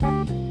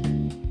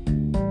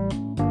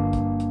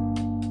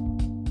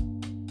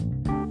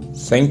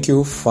Thank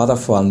you, Father,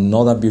 for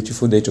another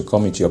beautiful day to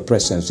come into your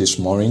presence this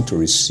morning to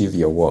receive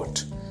your word.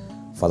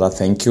 Father,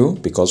 thank you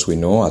because we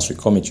know as we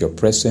come into your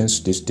presence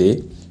this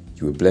day,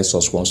 you will bless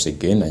us once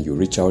again and you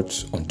reach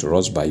out unto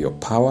us by your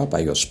power, by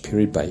your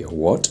spirit, by your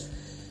word.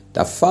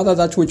 That, Father,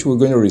 that which we're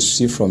going to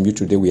receive from you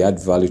today will add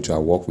value to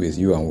our walk with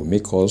you and will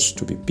make us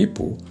to be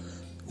people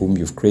whom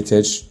you've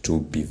created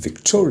to be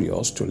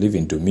victorious, to live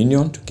in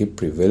dominion, to keep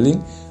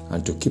prevailing,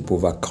 and to keep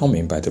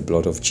overcoming by the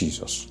blood of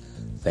Jesus.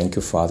 Thank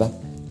you, Father.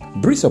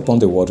 Breathe upon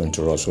the word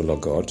unto us, O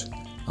Lord God,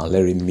 and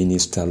let it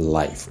minister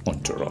life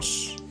unto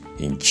us.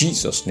 In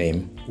Jesus'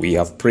 name we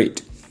have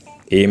prayed.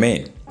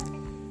 Amen.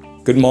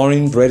 Good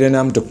morning, brethren.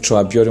 I'm Dr.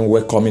 Abiodun,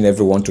 welcoming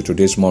everyone to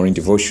today's morning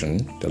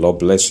devotion. The Lord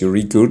bless you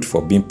really good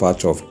for being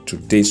part of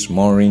today's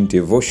morning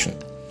devotion.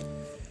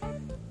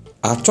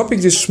 Our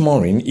topic this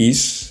morning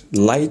is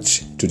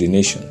light to the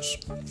nations.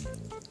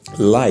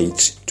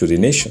 Light to the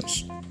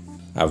nations.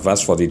 Our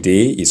verse for the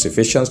day is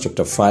Ephesians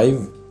chapter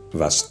 5,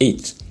 verse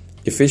 8.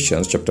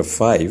 Ephesians chapter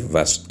 5,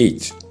 verse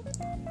 8.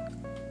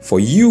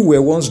 For you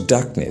were once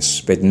darkness,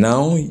 but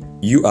now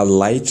you are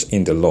light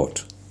in the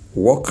Lord.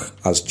 Walk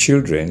as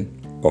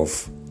children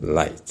of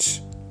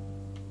light.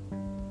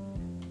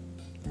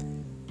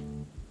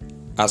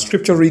 Our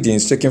scripture reading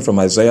is taken from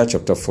Isaiah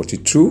chapter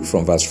 42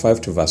 from verse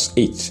 5 to verse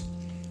 8.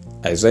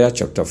 Isaiah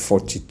chapter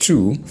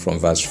 42 from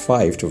verse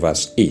 5 to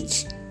verse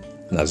 8.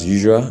 And as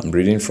usual, I'm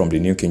reading from the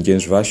New King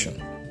James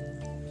Version.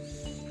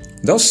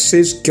 Thus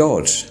says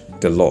God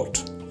the Lord,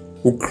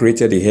 who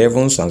created the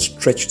heavens and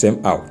stretched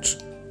them out,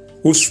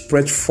 who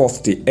spread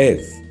forth the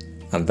earth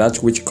and that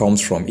which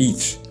comes from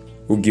it,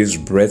 who gives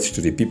breath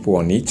to the people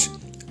on it,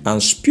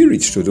 and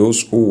spirit to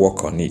those who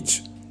walk on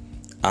it.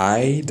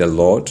 I, the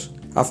Lord,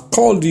 have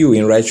called you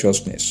in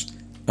righteousness,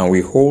 and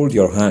will hold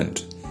your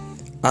hand.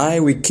 I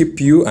will keep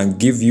you and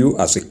give you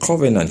as a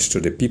covenant to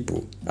the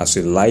people, as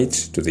a light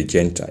to the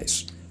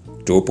Gentiles,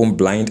 to open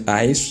blind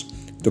eyes,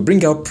 to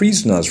bring out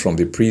prisoners from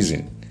the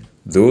prison,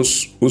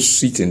 those who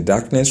sit in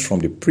darkness from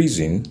the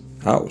prison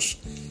house.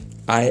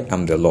 I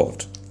am the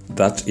Lord,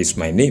 that is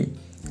my name,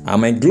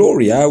 and my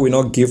glory I will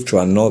not give to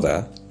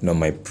another, nor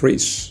my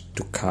praise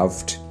to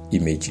carved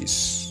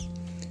images.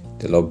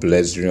 The Lord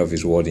bless the reading of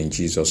His word in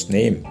Jesus'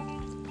 name.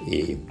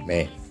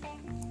 Amen.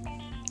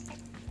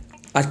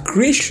 At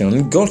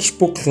creation, God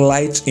spoke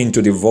light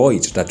into the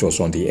void that was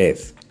on the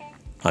earth,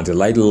 and the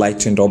light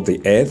lightened up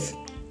the earth,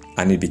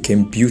 and it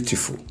became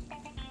beautiful.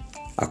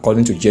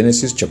 According to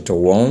Genesis chapter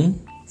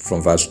 1, from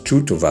verse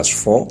 2 to verse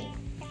 4,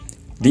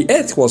 the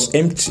earth was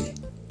empty,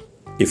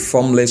 a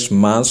formless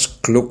mass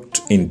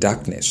cloaked in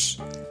darkness,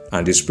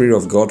 and the Spirit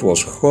of God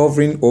was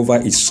hovering over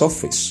its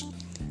surface.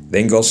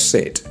 Then God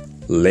said,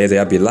 "Let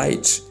there be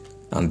light,"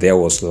 and there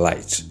was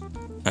light.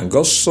 And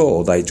God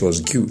saw that it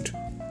was good.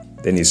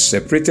 Then He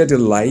separated the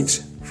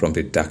light from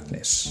the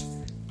darkness.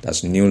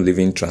 That's New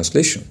Living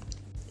Translation.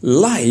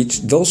 Light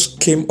thus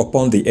came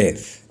upon the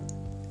earth,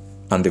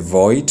 and the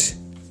void,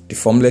 the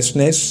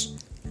formlessness,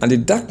 and the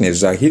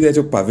darkness that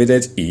hitherto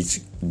pervaded it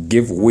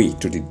gave way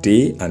to the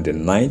day and the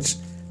night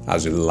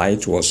as the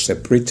light was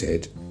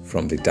separated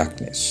from the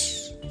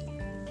darkness.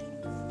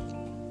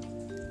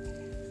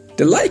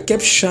 The light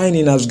kept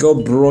shining as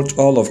God brought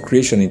all of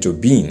creation into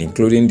being,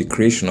 including the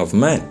creation of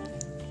man.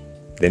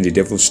 Then the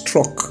devil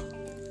struck,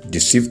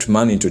 deceived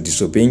man into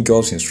disobeying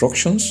God's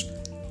instructions,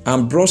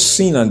 and brought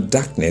sin and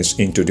darkness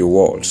into the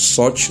world,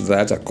 such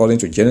that, according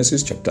to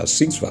Genesis chapter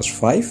 6, verse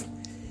 5,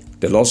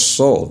 the Lord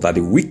saw that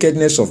the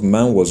wickedness of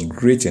man was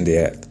great in the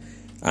earth,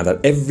 and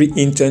that every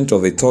intent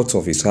of the thoughts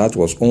of his heart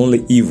was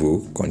only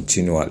evil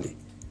continually.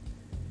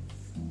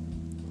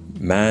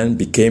 Man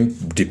became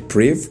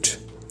depraved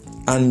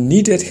and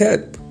needed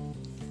help.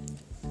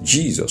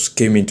 Jesus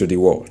came into the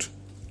world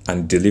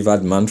and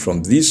delivered man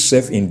from this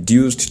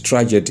self-induced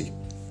tragedy.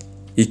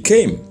 He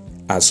came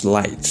as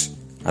light,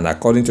 and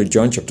according to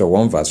John chapter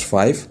 1 verse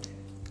 5,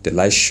 the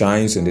light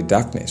shines in the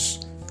darkness,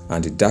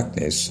 and the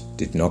darkness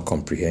did not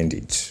comprehend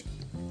it.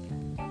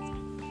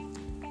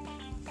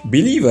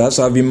 Believers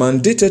have been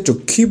mandated to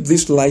keep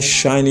this light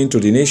shining to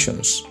the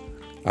nations.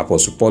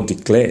 Apostle Paul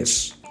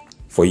declares,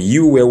 "For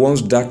you were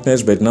once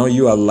darkness, but now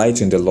you are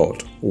light in the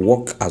Lord.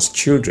 Walk as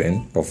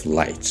children of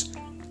light."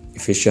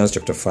 Ephesians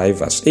chapter 5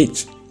 verse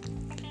 8.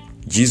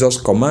 Jesus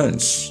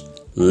commands,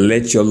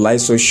 "Let your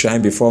light so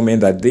shine before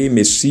men that they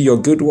may see your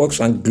good works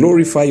and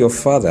glorify your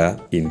Father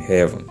in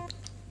heaven."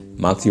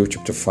 Matthew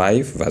chapter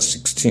 5 verse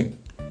 16.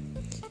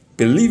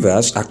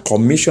 Believers are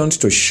commissioned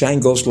to shine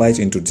God's light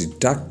into the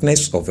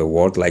darkness of the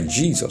world like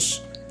Jesus,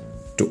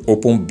 to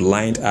open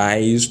blind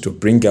eyes, to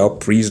bring out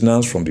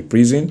prisoners from the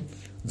prison,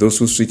 those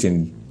who sit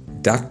in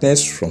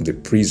darkness from the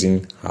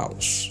prison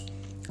house.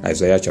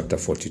 Isaiah chapter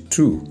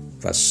 42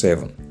 verse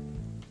 7.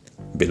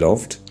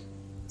 Beloved,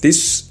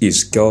 this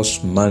is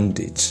God's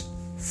mandate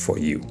for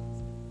you.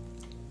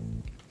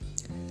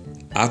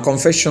 Our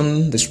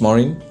confession this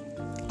morning: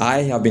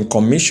 I have been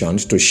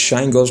commissioned to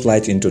shine God's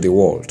light into the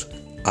world.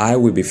 I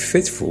will be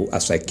faithful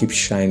as I keep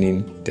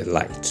shining the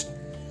light.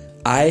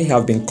 I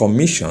have been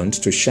commissioned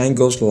to shine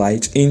God's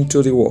light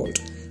into the world.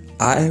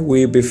 I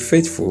will be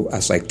faithful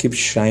as I keep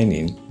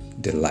shining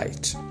the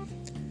light.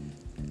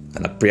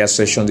 And our prayer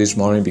session this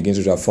morning begins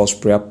with our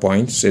first prayer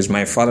point. It says,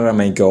 my Father and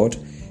my God,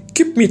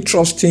 keep me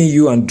trusting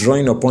you and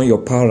drawing upon your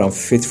power and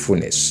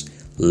faithfulness.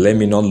 Let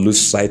me not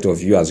lose sight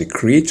of you as a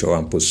creator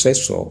and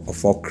possessor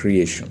of all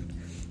creation.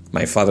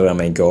 My Father and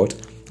my God,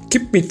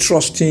 keep me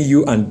trusting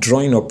you and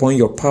drawing upon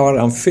your power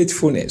and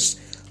faithfulness.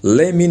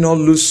 Let me not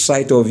lose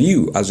sight of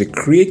you as a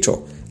creator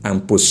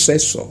and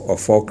possessor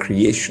of all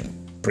creation.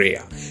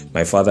 Prayer.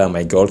 My Father and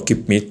my God,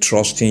 keep me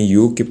trusting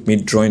you, keep me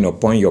drawing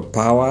upon your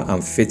power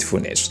and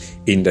faithfulness.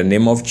 In the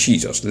name of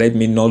Jesus, let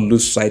me not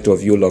lose sight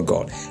of you, Lord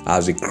God,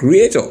 as the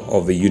creator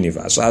of the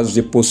universe, as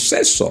the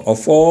possessor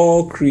of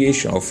all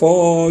creation, of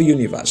all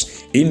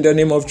universe. In the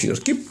name of Jesus,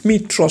 keep me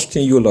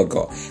trusting you, Lord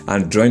God,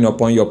 and drawing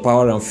upon your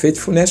power and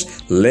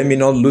faithfulness. Let me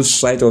not lose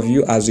sight of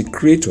you as the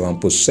creator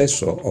and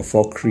possessor of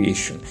all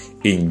creation.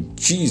 In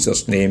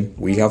Jesus' name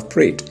we have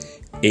prayed.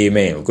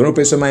 Amen. We're going to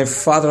pray, so my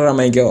Father and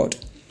my God,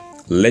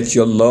 let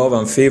your love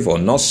and favor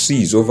not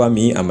cease over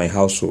me and my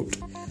household.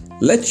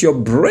 Let your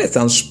breath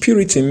and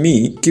spirit in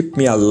me keep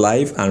me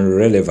alive and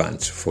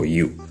relevant for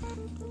you.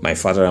 My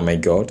Father and my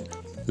God,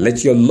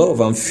 let your love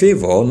and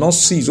favor not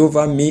cease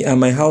over me and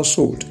my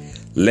household.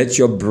 Let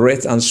your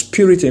breath and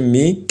spirit in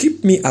me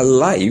keep me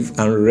alive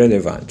and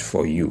relevant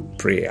for you.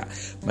 Prayer.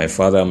 My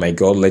Father and my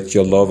God, let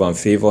your love and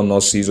favor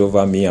not cease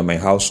over me and my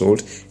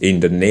household.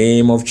 In the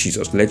name of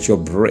Jesus, let your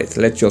breath,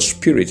 let your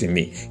spirit in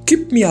me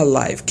keep me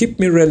alive, keep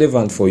me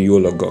relevant for you,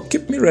 Lord God.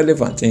 Keep me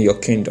relevant in your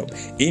kingdom.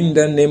 In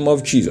the name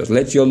of Jesus,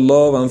 let your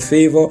love and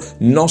favor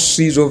not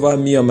cease over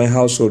me and my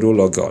household, O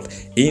Lord God.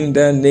 In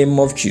the name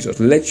of Jesus,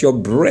 let your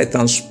breath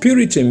and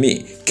spirit in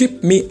me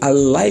keep me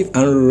alive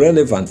and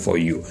relevant for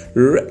you,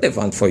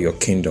 relevant for your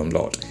kingdom,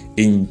 Lord.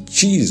 In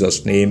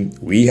Jesus' name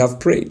we have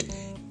prayed.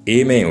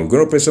 Amen. We're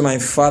going to pray, so my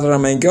Father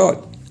and my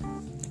God,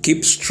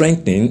 keep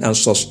strengthening and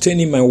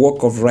sustaining my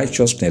work of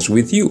righteousness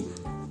with you.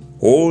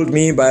 Hold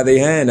me by the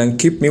hand and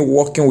keep me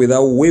walking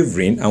without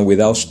wavering and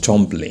without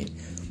stumbling.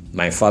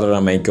 My Father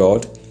and my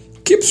God,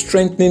 keep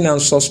strengthening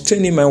and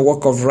sustaining my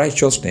work of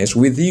righteousness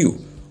with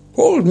you.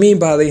 Hold me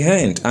by the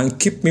hand and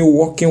keep me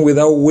walking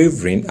without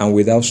wavering and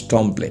without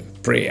stumbling.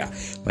 Prayer.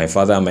 My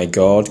Father and my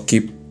God,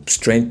 keep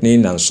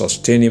strengthening and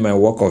sustaining my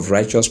work of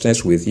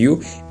righteousness with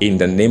you. In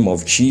the name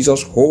of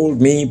Jesus,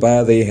 hold me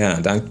by the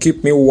hand and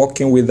keep me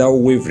walking without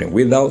wavering,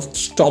 without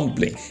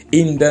stumbling.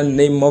 In the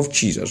name of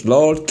Jesus,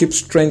 Lord, keep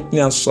strengthening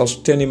and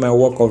sustaining my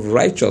work of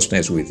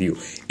righteousness with you.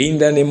 In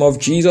the name of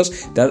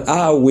Jesus, that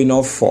I will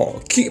not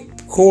fall.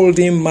 Keep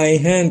holding my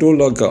hand, O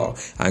Lord God,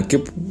 and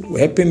keep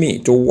helping me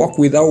to walk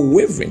without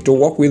wavering, to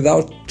walk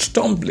without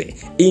stumbling.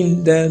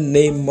 In the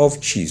name of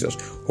Jesus,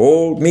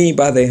 hold me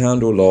by the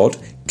hand, O Lord.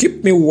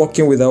 Keep me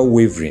walking without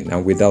wavering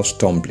and without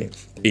stumbling.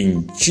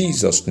 In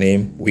Jesus'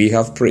 name we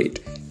have prayed.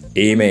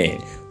 Amen.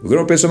 We're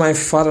going to pray, so my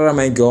Father and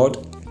my God,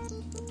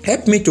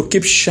 help me to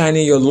keep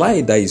shining your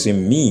light that is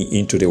in me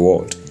into the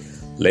world.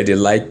 Let the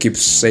light keep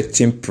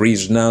setting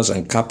prisoners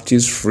and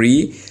captives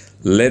free.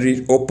 Let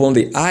it open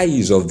the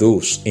eyes of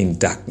those in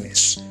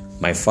darkness.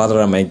 My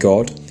Father and my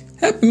God,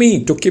 help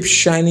me to keep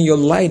shining your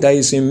light that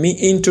is in me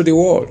into the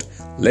world.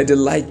 Let the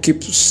light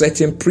keep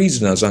setting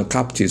prisoners and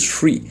captives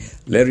free.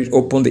 Let it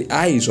open the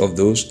eyes of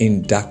those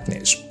in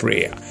darkness.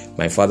 Prayer.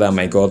 My Father and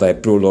my God, I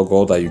pray, Lord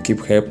God, that you keep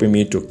helping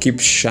me to keep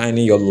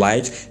shining your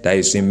light that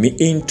is in me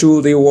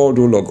into the world,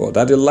 O Lord God.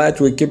 That the light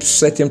will keep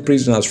setting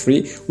prisoners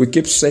free, we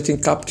keep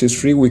setting captives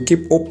free, we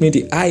keep opening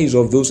the eyes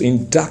of those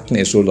in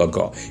darkness, O Lord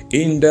God.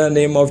 In the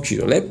name of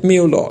Jesus, let me,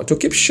 O Lord, to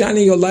keep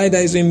shining your light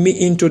that is in me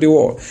into the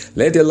world.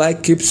 Let the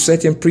light keep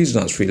setting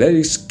prisoners free. Let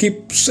it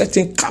keep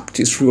setting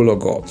captives free, O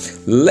Lord God.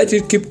 Let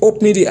it keep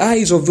opening the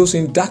eyes of those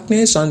in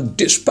darkness and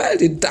dispel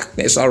the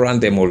darkness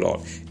around them, O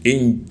Lord.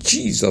 In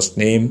Jesus'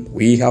 name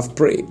we have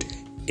prayed.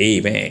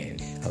 Amen.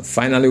 And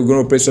finally, we're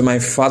going to pray, so my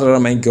Father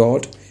and my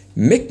God,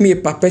 make me a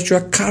perpetual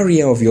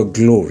carrier of your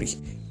glory.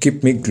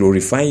 Keep me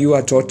glorifying you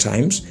at all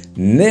times,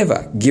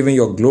 never giving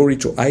your glory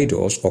to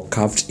idols or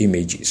carved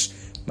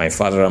images. My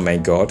Father and my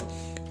God,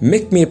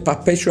 make me a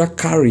perpetual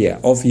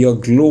carrier of your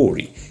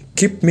glory.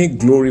 Keep me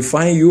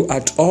glorifying you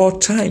at all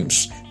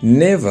times,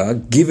 never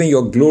giving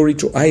your glory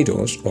to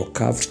idols or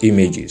carved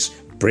images.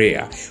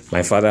 Prayer.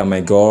 My Father and my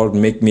God,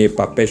 make me a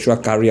perpetual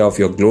carrier of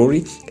your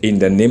glory in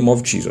the name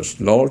of Jesus.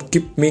 Lord,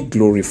 keep me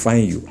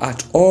glorifying you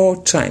at all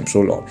times,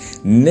 O Lord.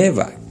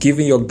 Never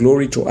giving your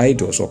glory to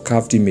idols or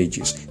carved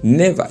images.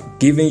 Never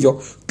giving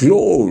your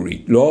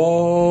glory,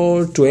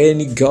 Lord, to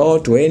any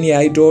God, to any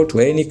idol, to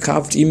any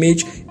carved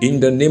image in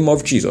the name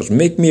of Jesus.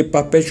 Make me a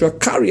perpetual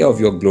carrier of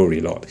your glory,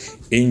 Lord.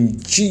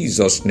 In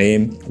Jesus'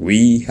 name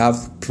we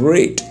have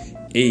prayed.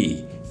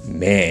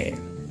 Amen.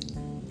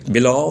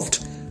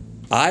 Beloved,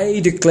 I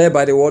declare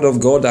by the word of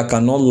God that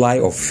cannot lie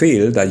or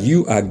fail that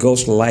you are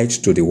God's light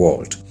to the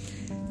world.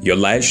 Your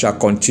light shall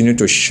continue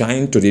to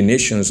shine to the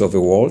nations of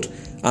the world,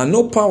 and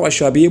no power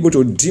shall be able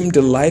to dim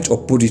the light or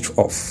put it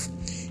off.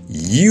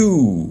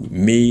 You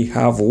may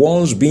have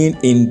once been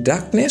in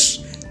darkness,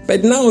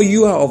 but now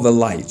you are of the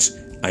light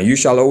And you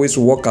shall always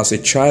walk as a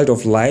child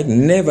of light,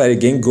 never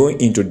again going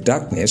into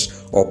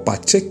darkness or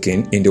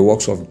partaking in the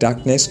works of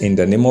darkness in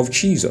the name of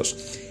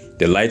Jesus.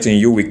 The light in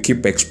you will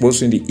keep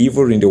exposing the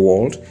evil in the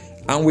world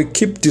and will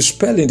keep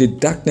dispelling the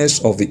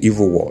darkness of the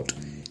evil world.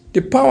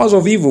 The powers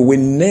of evil will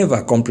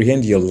never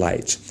comprehend your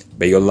light,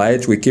 but your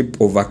light will keep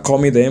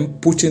overcoming them,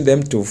 putting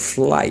them to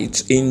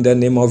flight in the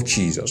name of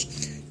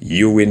Jesus.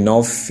 You will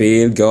not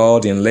fail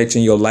God in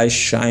letting your light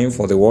shine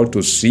for the world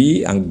to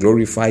see and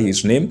glorify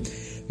His name.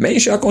 Men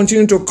shall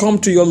continue to come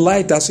to your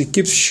light as it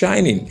keeps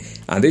shining,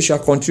 and they shall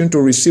continue to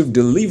receive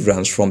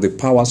deliverance from the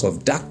powers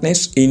of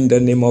darkness in the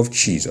name of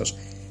Jesus.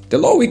 The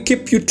Lord will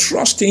keep you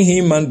trusting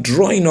Him and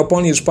drawing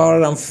upon His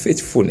power and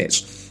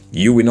faithfulness.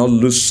 You will not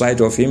lose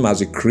sight of Him as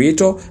the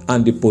creator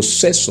and the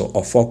possessor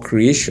of all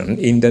creation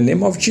in the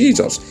name of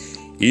Jesus.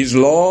 His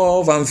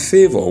love and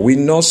favor will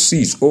not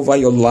cease over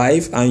your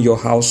life and your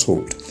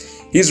household.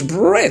 His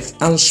breath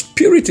and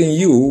spirit in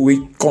you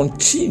will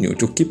continue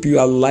to keep you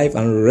alive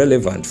and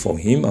relevant for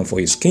Him and for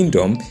His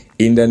kingdom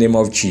in the name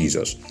of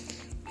Jesus.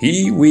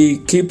 He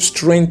will keep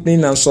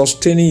strengthening and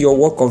sustaining your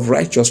work of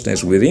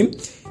righteousness with Him.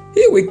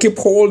 He will keep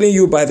holding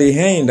you by the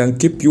hand and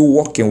keep you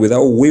walking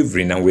without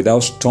wavering and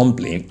without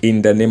stumbling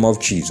in the name of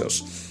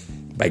Jesus.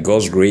 By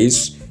God's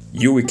grace,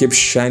 you will keep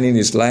shining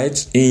His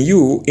light in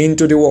you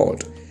into the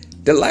world.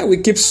 The light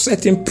will keep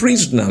setting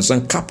prisoners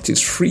and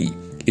captives free.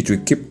 It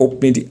will keep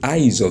opening the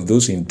eyes of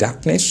those in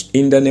darkness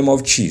in the name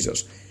of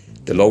Jesus.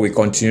 The Lord will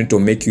continue to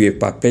make you a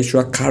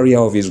perpetual carrier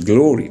of His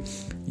glory.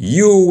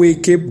 You will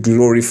keep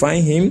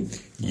glorifying Him.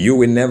 You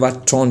will never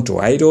turn to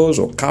idols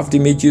or carved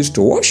images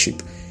to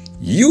worship.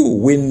 You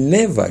will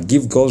never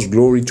give God's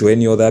glory to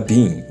any other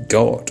being,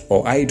 God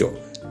or idol,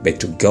 but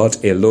to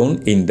God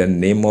alone in the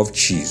name of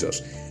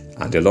Jesus.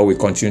 And the Lord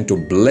will continue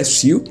to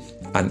bless you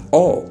and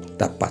all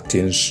that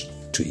pertains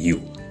to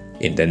you.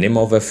 In the name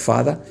of the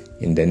Father,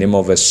 in the name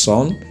of the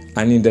Son,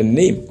 and in the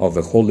name of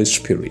the Holy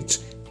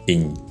Spirit.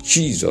 In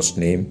Jesus'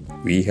 name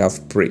we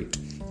have prayed.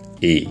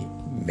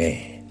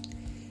 Amen.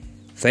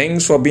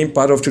 Thanks for being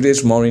part of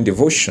today's morning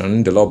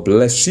devotion. The Lord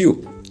bless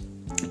you.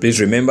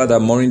 Please remember that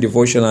morning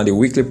devotion and the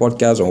weekly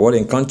podcast on Word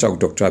Encounter with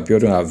Dr.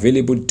 Abiodun are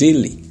available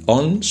daily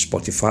on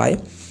Spotify,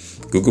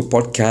 Google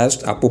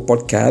Podcast, Apple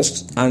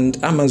Podcasts,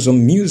 and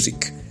Amazon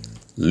Music.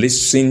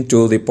 Listen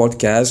to the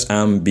podcast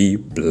and be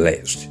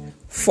blessed.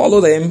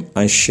 Follow them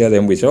and share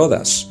them with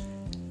others.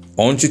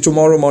 Until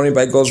tomorrow morning,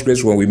 by God's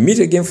grace, when we meet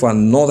again for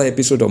another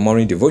episode of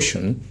Morning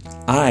Devotion,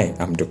 I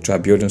am Dr.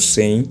 Abiodun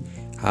saying,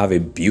 have a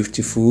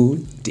beautiful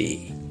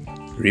day.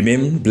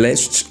 Remain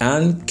blessed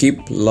and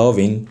keep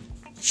loving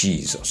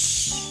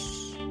Jesus.